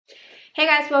Hey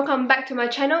guys, welcome back to my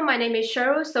channel. My name is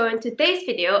Cheryl. So in today's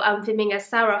video, I'm filming a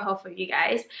Zara haul for you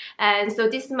guys. And so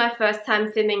this is my first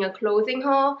time filming a clothing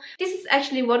haul. This is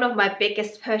actually one of my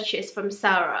biggest purchases from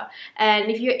Zara. And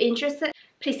if you're interested,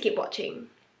 please keep watching.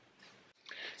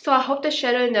 So I hope the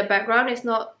shadow in the background is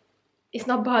not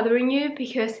bothering you,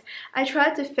 because I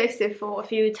tried to fix it for a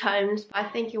few times, but I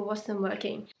think it wasn't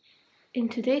working. In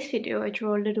today's video, I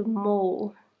drew a little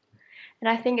mole. And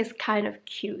I think it's kind of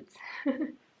cute.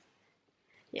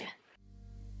 Yeah.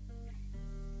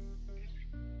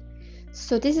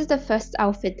 So this is the first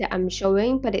outfit that I'm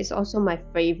showing, but it's also my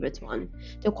favorite one.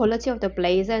 The quality of the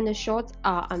blazer and the shorts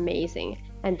are amazing,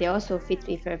 and they also fit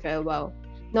me very well.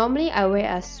 Normally I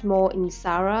wear a small in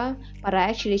Zara, but I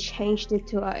actually changed it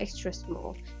to an extra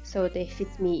small, so they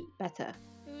fit me better.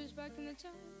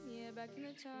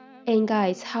 And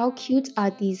guys, how cute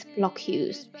are these block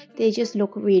heels? They just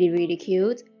look really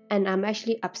cute, and I'm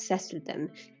actually obsessed with them.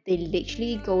 They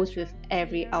literally goes with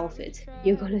every outfit.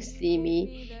 You're gonna see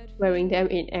me wearing them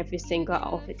in every single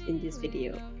outfit in this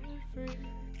video.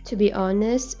 To be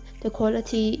honest, the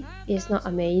quality is not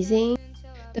amazing.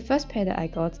 The first pair that I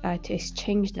got, I had to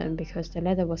exchange them because the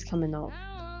leather was coming off.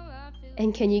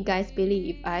 And can you guys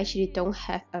believe I actually don't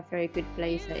have a very good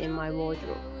blazer in my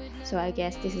wardrobe, so I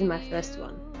guess this is my first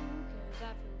one.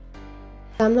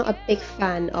 I'm not a big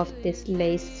fan of this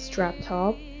lace strap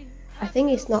top. I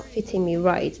think it's not fitting me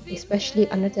right, especially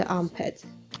under the armpit.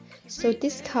 So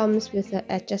this comes with an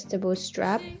adjustable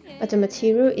strap, but the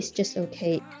material is just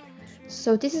okay.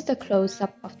 So this is the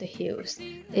close-up of the heels.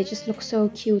 They just look so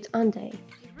cute, aren't they?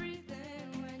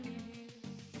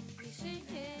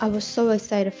 I was so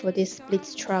excited for these split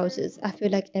trousers. I feel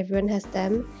like everyone has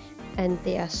them, and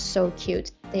they are so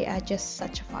cute. They are just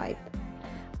such a vibe.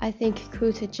 I think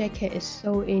quilted jacket is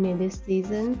so in this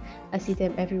season. I see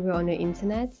them everywhere on the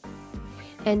internet.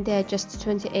 And they're just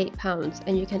 £28,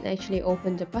 and you can actually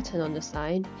open the button on the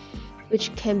side,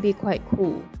 which can be quite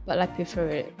cool, but I prefer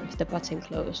it with the button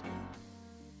closed.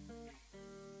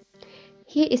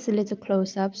 Here is a little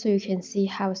close-up so you can see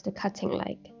how's the cutting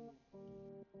like.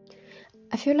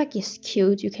 I feel like it's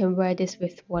cute. You can wear this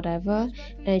with whatever,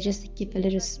 and it just give a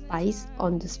little spice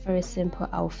on this very simple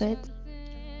outfit.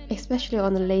 Especially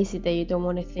on a lazy day, you don't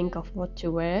want to think of what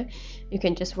to wear. You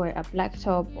can just wear a black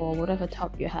top or whatever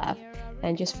top you have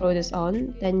and just throw this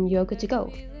on, then you're good to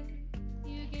go.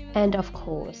 And of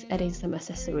course, adding some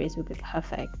accessories would be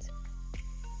perfect.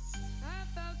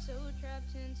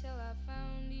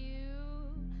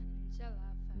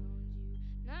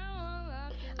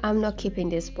 I'm not keeping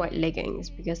these white leggings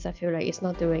because I feel like it's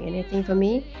not doing anything for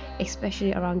me,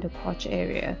 especially around the crotch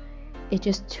area. It's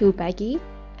just too baggy.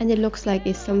 And it looks like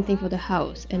it's something for the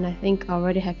house, and I think I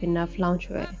already have enough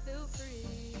loungewear.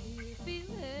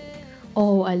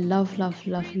 Oh, I love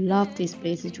this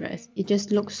blazer dress. It just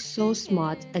looks so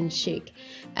smart and chic,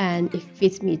 and it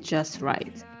fits me just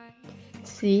right.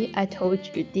 See, I told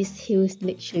you, these heels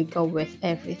literally go with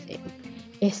everything.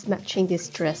 It's matching this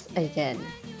dress again.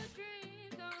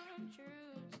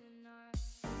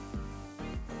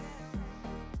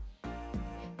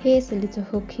 Here's a little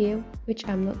hook here, which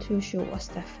I'm not too sure what's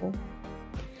that for.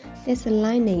 There's a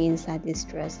lining inside this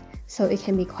dress, so it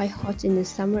can be quite hot in the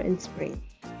summer and spring.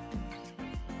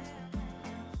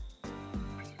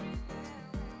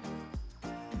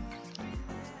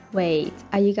 Wait,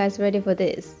 are you guys ready for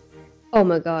this? Oh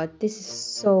my god, this is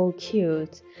so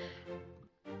cute.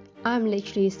 I'm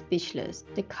literally speechless.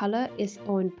 The color is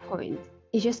on point.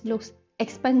 It just looks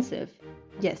expensive.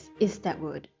 Yes, it's that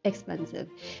word, expensive.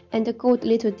 And the gold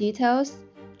little details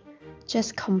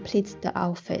just complete the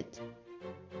outfit.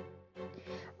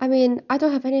 I mean, I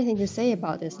don't have anything to say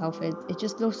about this outfit. It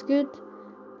just looks good,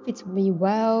 fits me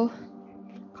well,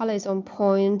 color is on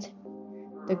point,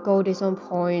 the gold is on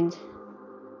point.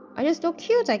 I just look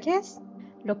cute, I guess.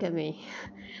 Look at me.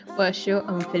 Well, sure,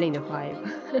 I'm feeling the vibe.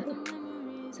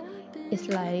 It's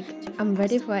like I'm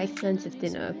ready for an expensive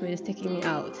dinner, but it's taking me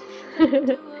out.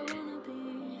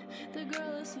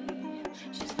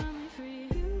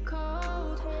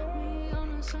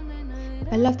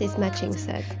 I love this matching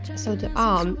set. So the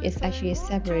arm is actually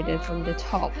separated from the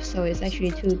top, so it's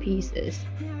actually two pieces.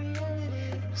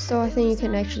 So I think you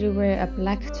can actually wear a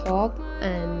black top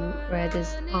and wear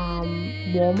this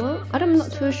arm warmer. I'm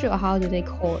not too sure how do they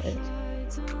call it.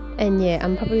 And yeah,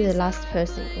 I'm probably the last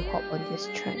person to hop on this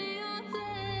trend.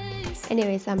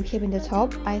 Anyways, I'm keeping the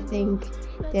top. I think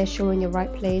they're showing the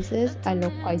right places. I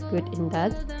look quite good in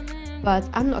that. But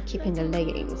I'm not keeping the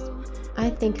leggings. I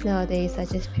think nowadays I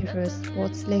just prefer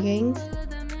sports leggings.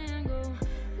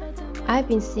 I've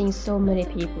been seeing so many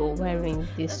people wearing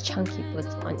these chunky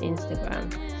boots on Instagram,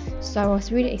 so I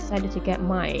was really excited to get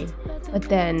mine, but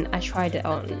then I tried it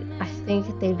on. I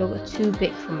think they look too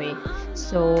big for me,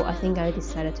 so I think I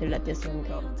decided to let this one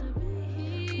go.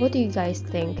 What do you guys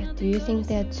think? Do you think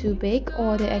they're too big,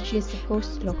 or they're actually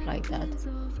supposed to look like that?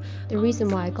 The reason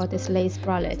why I got this lace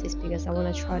bralette is because I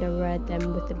want to try to wear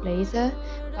them with the blazer,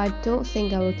 but I don't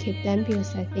think I will keep them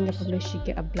because I think I probably should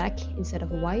get a black instead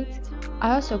of a white.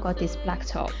 I also got this black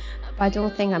top, but I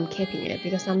don't think I'm keeping it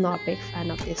because I'm not a big fan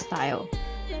of this style.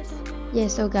 Yeah,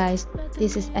 so guys,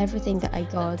 this is everything that I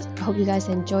got. I hope you guys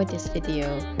enjoyed this video.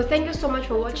 So thank you so much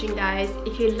for watching, guys.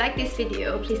 If you like this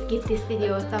video, please give this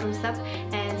video a thumbs up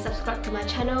and subscribe to my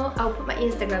channel. I'll put my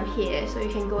Instagram here so you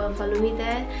can go and follow me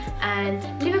there,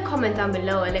 and leave a comment down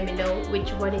below and let me know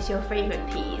which one is your favorite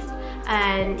piece.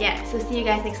 And yeah, so see you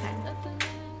guys next time.